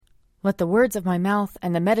Let the words of my mouth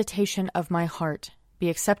and the meditation of my heart be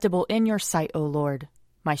acceptable in your sight, O Lord,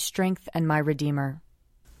 my strength and my Redeemer.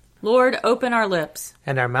 Lord, open our lips,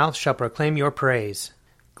 and our mouth shall proclaim your praise.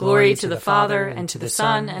 Glory to the Father, and to the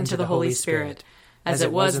Son, and to the Holy Spirit, as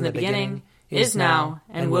it was in the beginning, is now,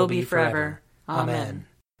 and will be forever. Amen.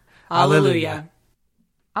 Alleluia.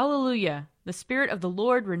 Alleluia. The Spirit of the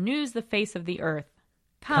Lord renews the face of the earth.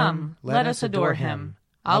 Come, let us adore him.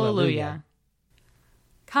 Alleluia.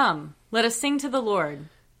 Come, let us sing to the Lord.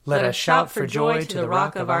 Let us shout for joy to the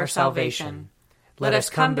rock of our salvation. Let us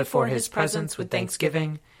come before his presence with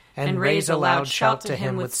thanksgiving, and raise a loud shout to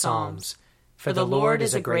him with psalms. For the Lord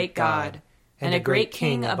is a great God, and a great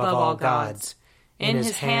King above all gods. In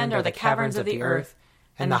his hand are the caverns of the earth,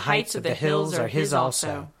 and the heights of the hills are his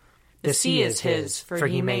also. The sea is his, for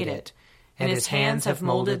he made it, and his hands have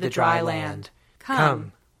molded the dry land.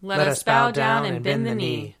 Come, let us bow down and bend the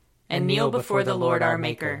knee, and kneel before the Lord our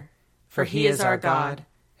Maker. For he is our God,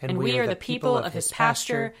 and we are the people of his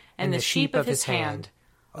pasture and the sheep of his hand.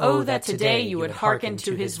 Oh, that today you would hearken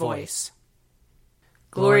to his voice.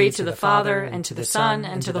 Glory to the Father, and to the Son,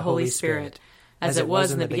 and to the Holy Spirit, as it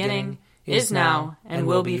was in the beginning, is now, and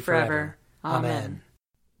will be forever. Amen.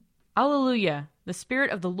 Alleluia. The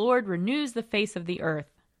Spirit of the Lord renews the face of the earth.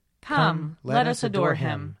 Come, let us adore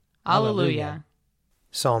him. Alleluia.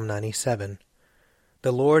 Psalm 97.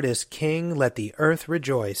 The Lord is King, let the earth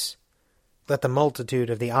rejoice. Let the multitude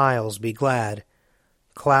of the isles be glad.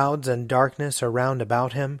 Clouds and darkness are round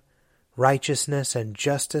about him. Righteousness and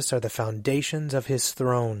justice are the foundations of his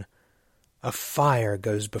throne. A fire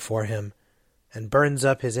goes before him, and burns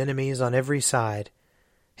up his enemies on every side.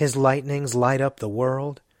 His lightnings light up the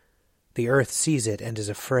world. The earth sees it and is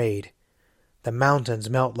afraid. The mountains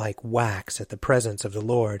melt like wax at the presence of the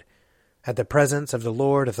Lord, at the presence of the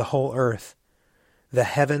Lord of the whole earth. The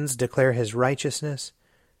heavens declare his righteousness,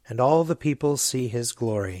 and all the peoples see his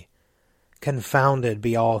glory. Confounded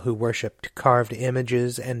be all who worship carved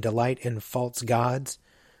images and delight in false gods.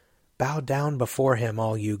 Bow down before him,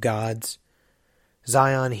 all you gods.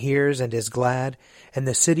 Zion hears and is glad, and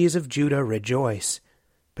the cities of Judah rejoice,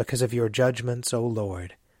 because of your judgments, O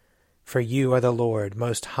Lord. For you are the Lord,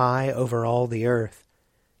 most high over all the earth.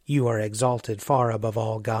 You are exalted far above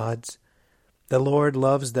all gods. The Lord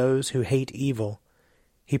loves those who hate evil.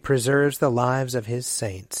 He preserves the lives of his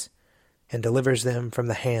saints, and delivers them from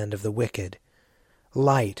the hand of the wicked.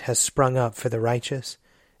 Light has sprung up for the righteous,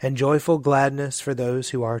 and joyful gladness for those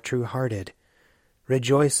who are true-hearted.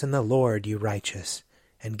 Rejoice in the Lord, you righteous,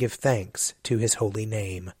 and give thanks to his holy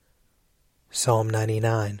name. Psalm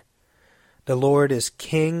 99. The Lord is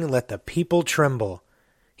King, let the people tremble.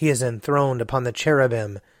 He is enthroned upon the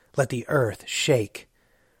cherubim, let the earth shake.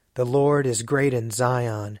 The Lord is great in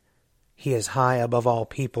Zion. He is high above all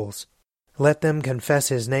peoples. Let them confess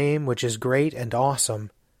his name, which is great and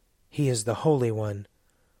awesome. He is the Holy One.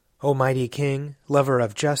 O mighty King, lover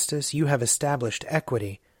of justice, you have established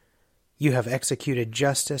equity. You have executed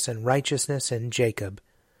justice and righteousness in Jacob.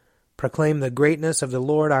 Proclaim the greatness of the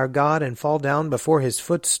Lord our God, and fall down before his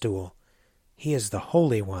footstool. He is the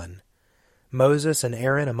Holy One. Moses and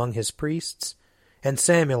Aaron among his priests, and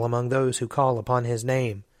Samuel among those who call upon his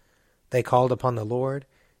name. They called upon the Lord,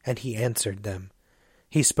 and he answered them.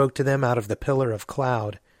 He spoke to them out of the pillar of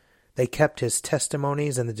cloud. They kept his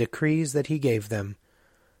testimonies and the decrees that he gave them.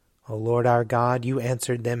 O Lord our God, you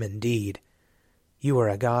answered them indeed. You are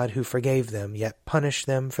a God who forgave them, yet punished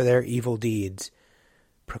them for their evil deeds.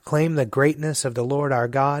 Proclaim the greatness of the Lord our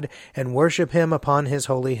God, and worship him upon his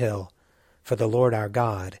holy hill. For the Lord our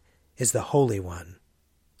God is the Holy One.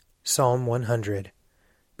 Psalm 100.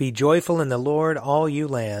 Be joyful in the Lord, all you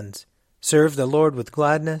lands. Serve the Lord with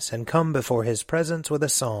gladness, and come before his presence with a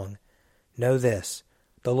song. Know this,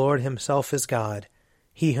 the Lord himself is God.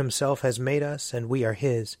 He himself has made us, and we are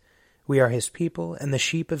his. We are his people, and the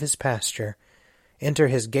sheep of his pasture. Enter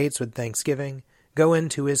his gates with thanksgiving. Go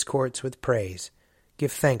into his courts with praise.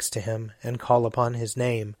 Give thanks to him, and call upon his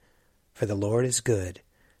name. For the Lord is good.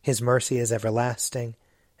 His mercy is everlasting,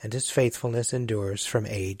 and his faithfulness endures from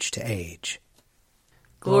age to age.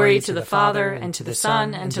 Glory to the Father, and to the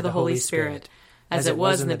Son, and to the Holy Spirit, as it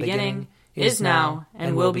was in the beginning, is now,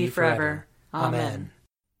 and will be forever. Amen.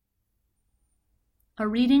 A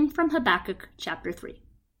reading from Habakkuk chapter 3.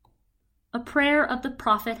 A prayer of the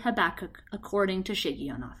prophet Habakkuk according to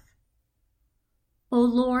Shigionoth. O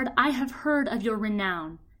Lord, I have heard of your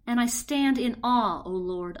renown, and I stand in awe, O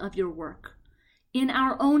Lord, of your work. In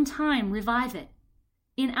our own time revive it.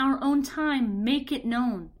 In our own time make it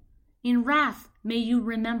known. In wrath may you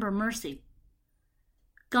remember mercy.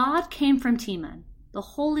 God came from Teman, the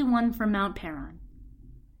Holy One from Mount Paran.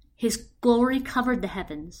 His glory covered the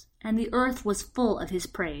heavens, and the earth was full of his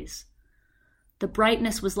praise. The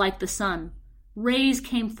brightness was like the sun. Rays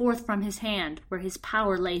came forth from his hand, where his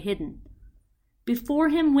power lay hidden. Before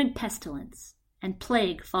him went pestilence, and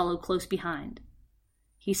plague followed close behind.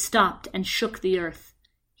 He stopped and shook the earth.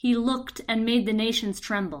 He looked and made the nations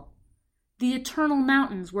tremble. The eternal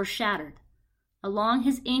mountains were shattered. Along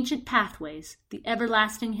his ancient pathways, the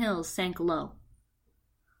everlasting hills sank low.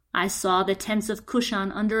 I saw the tents of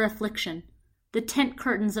Cushan under affliction. The tent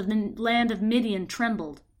curtains of the land of Midian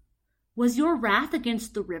trembled. Was your wrath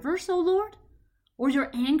against the rivers, O Lord? Or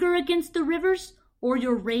your anger against the rivers? Or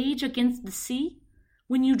your rage against the sea?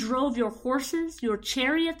 When you drove your horses, your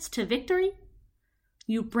chariots to victory?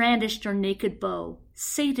 You brandished your naked bow.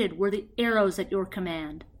 Sated were the arrows at your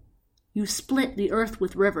command. You split the earth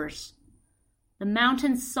with rivers. The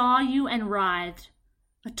mountains saw you and writhed.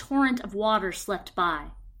 A torrent of water slept by.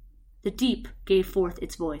 The deep gave forth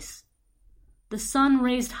its voice. The sun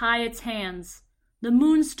raised high its hands. The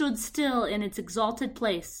moon stood still in its exalted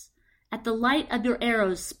place, at the light of your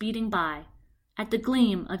arrows speeding by, at the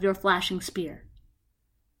gleam of your flashing spear.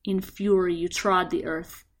 In fury you trod the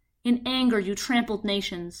earth. In anger you trampled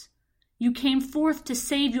nations. You came forth to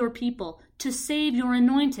save your people, to save your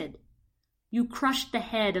anointed. You crushed the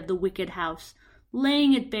head of the wicked house,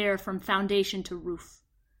 laying it bare from foundation to roof.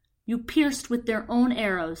 You pierced with their own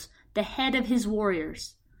arrows the head of his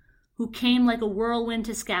warriors, who came like a whirlwind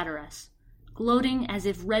to scatter us, gloating as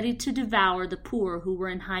if ready to devour the poor who were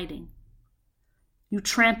in hiding. You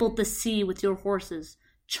trampled the sea with your horses,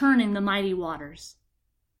 churning the mighty waters.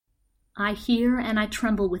 I hear and I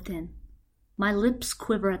tremble within. My lips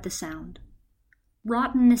quiver at the sound.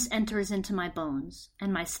 Rottenness enters into my bones,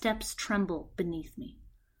 and my steps tremble beneath me.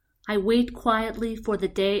 I wait quietly for the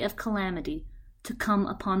day of calamity to come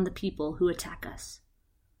upon the people who attack us.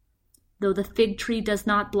 Though the fig tree does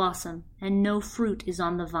not blossom, and no fruit is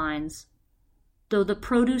on the vines, though the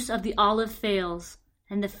produce of the olive fails,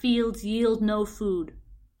 and the fields yield no food,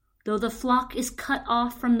 though the flock is cut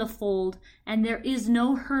off from the fold, and there is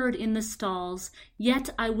no herd in the stalls,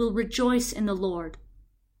 yet I will rejoice in the Lord.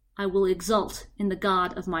 I will exult in the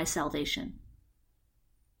God of my salvation.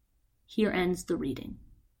 Here ends the reading.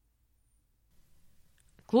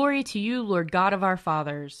 Glory to you, Lord God of our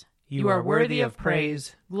fathers. You are worthy of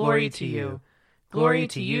praise. Glory to you. Glory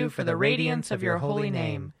to you for the radiance of your holy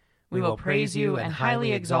name. We will praise you and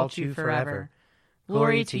highly exalt you forever.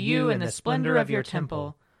 Glory to you in the splendor of your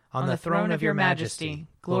temple. On the throne of your majesty,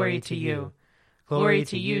 glory to you. Glory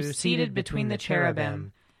to you seated between the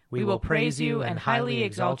cherubim. We will praise you and highly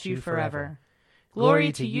exalt you forever.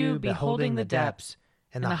 Glory to you beholding the depths.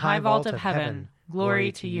 In the high vault of heaven,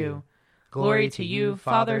 glory to you. Glory to you,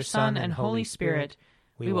 Father, Son, and Holy Spirit.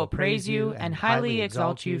 We will praise you and highly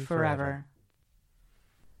exalt you forever.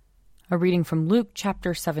 A reading from Luke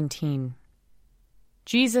chapter 17.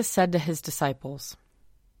 Jesus said to his disciples,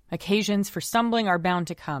 "Occasions for stumbling are bound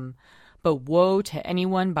to come, but woe to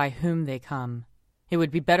anyone by whom they come. It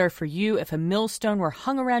would be better for you if a millstone were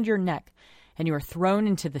hung around your neck and you were thrown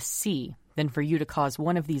into the sea than for you to cause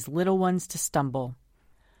one of these little ones to stumble.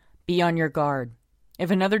 Be on your guard.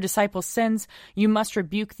 If another disciple sins, you must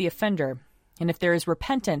rebuke the offender, and if there is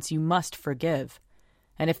repentance, you must forgive.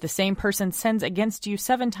 And if the same person sins against you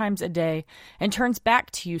 7 times a day and turns back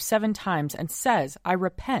to you 7 times and says, 'I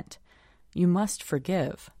repent,' you must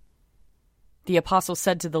forgive." The apostle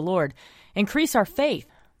said to the Lord, "Increase our faith."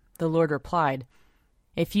 The Lord replied,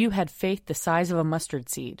 "If you had faith the size of a mustard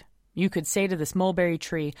seed, you could say to this mulberry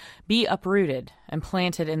tree, 'Be uprooted and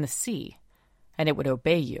planted in the sea,' and it would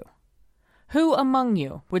obey you. Who among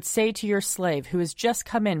you would say to your slave who has just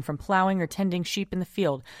come in from plowing or tending sheep in the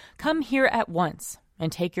field, 'Come here at once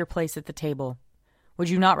and take your place at the table'? Would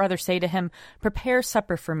you not rather say to him, 'Prepare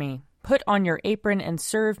supper for me, put on your apron and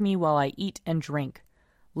serve me while I eat and drink.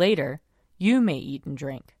 Later, you may eat and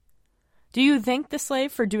drink'? Do you thank the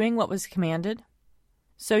slave for doing what was commanded?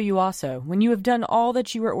 So you also, when you have done all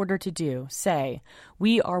that you were ordered to do, say,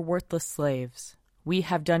 'We are worthless slaves. We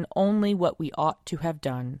have done only what we ought to have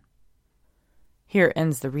done.'" Here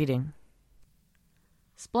ends the reading.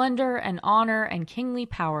 Splendor and honor and kingly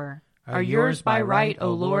power are yours by right,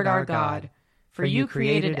 O Lord our God, for you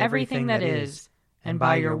created everything that is, and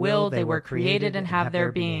by your will they were created and have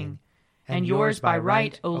their being. And yours by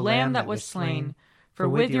right, O Lamb that was slain, for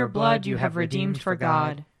with your blood you have redeemed for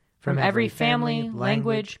God, from every family,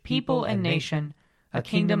 language, people, and nation, a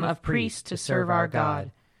kingdom of priests to serve our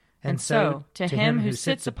God. And so, to him who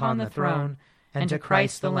sits upon the throne, and to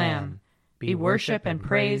Christ the Lamb, be worship and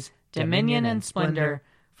praise, dominion and splendor,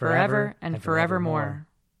 forever and forevermore.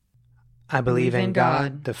 I believe in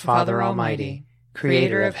God, the Father Almighty,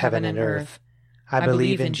 Creator of heaven and earth. I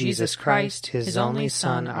believe in Jesus Christ, his only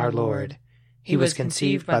Son, our Lord. He was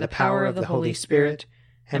conceived by the power of the Holy Spirit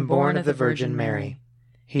and born of the Virgin Mary.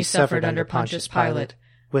 He suffered under Pontius Pilate,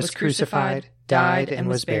 was crucified, died, and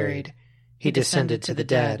was buried. He descended to the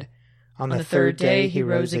dead. On the third day he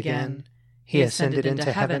rose again. He ascended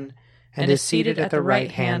into heaven and is seated at the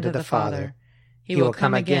right hand of the Father. He will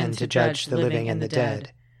come again to judge the living and the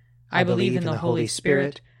dead. I believe in the Holy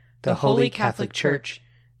Spirit, the Holy Catholic Church,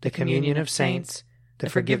 the communion of saints, the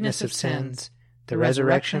forgiveness of sins, the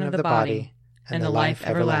resurrection of the body, and the life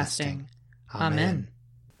everlasting. Amen.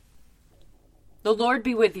 The Lord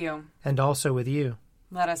be with you. And also with you.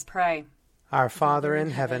 Let us pray. Our Father in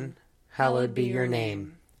heaven, hallowed be your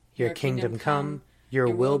name. Your kingdom come, your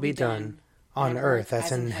will be done, on earth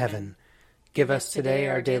as in heaven. Give us today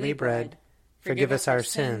our daily bread. Forgive us our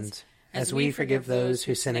sins, as we forgive those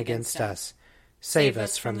who sin against us. Save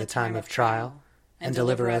us from the time of trial, and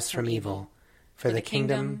deliver us from evil. For the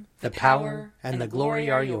kingdom, the power, and the glory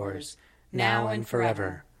are yours, now and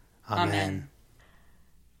forever. Amen.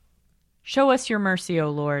 Show us your mercy, O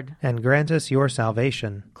Lord. And grant us your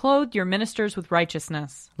salvation. Clothe your ministers with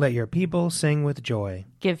righteousness. Let your people sing with joy.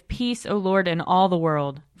 Give peace, O Lord, in all the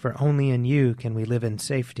world. For only in you can we live in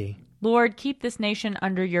safety. Lord, keep this nation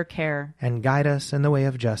under your care. And guide us in the way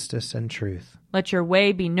of justice and truth. Let your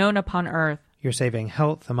way be known upon earth. Your saving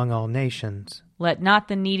health among all nations. Let not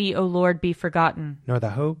the needy, O Lord, be forgotten. Nor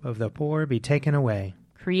the hope of the poor be taken away.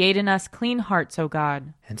 Create in us clean hearts, O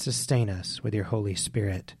God. And sustain us with your Holy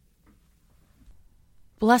Spirit.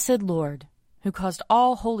 Blessed Lord, who caused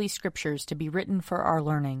all holy scriptures to be written for our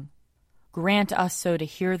learning, grant us so to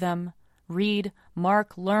hear them, read,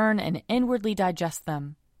 mark, learn, and inwardly digest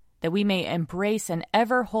them, that we may embrace and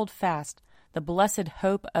ever hold fast the blessed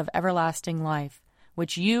hope of everlasting life,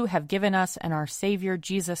 which you have given us and our Savior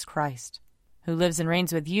Jesus Christ, who lives and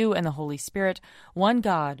reigns with you and the Holy Spirit, one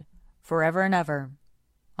God, forever and ever.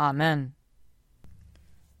 Amen.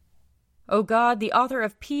 O God, the author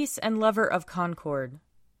of peace and lover of concord,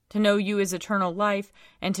 to know you is eternal life,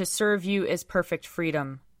 and to serve you is perfect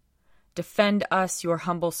freedom. Defend us, your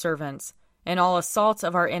humble servants, in all assaults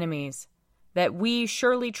of our enemies, that we,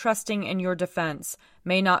 surely trusting in your defense,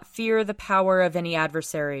 may not fear the power of any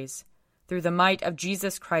adversaries, through the might of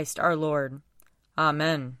Jesus Christ our Lord.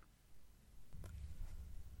 Amen.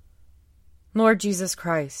 Lord Jesus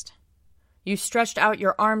Christ, you stretched out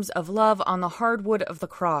your arms of love on the hard wood of the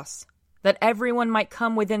cross, that everyone might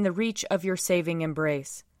come within the reach of your saving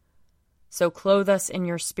embrace. So clothe us in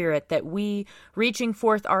your Spirit, that we, reaching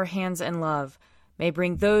forth our hands in love, may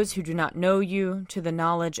bring those who do not know you to the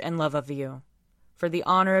knowledge and love of you. For the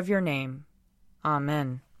honor of your name.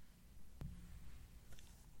 Amen.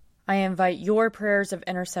 I invite your prayers of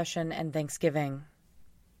intercession and thanksgiving.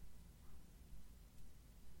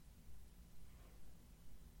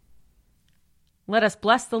 Let us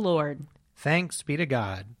bless the Lord. Thanks be to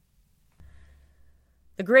God.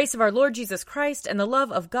 The grace of our Lord Jesus Christ, and the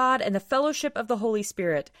love of God, and the fellowship of the Holy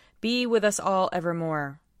Spirit be with us all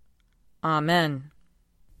evermore. Amen.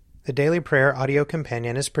 The Daily Prayer audio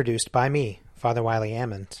companion is produced by me, Father Wiley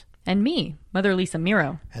Ammons. And me, Mother Lisa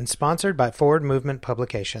Miro. And sponsored by Forward Movement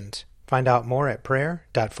Publications. Find out more at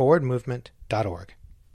prayer.forwardmovement.org.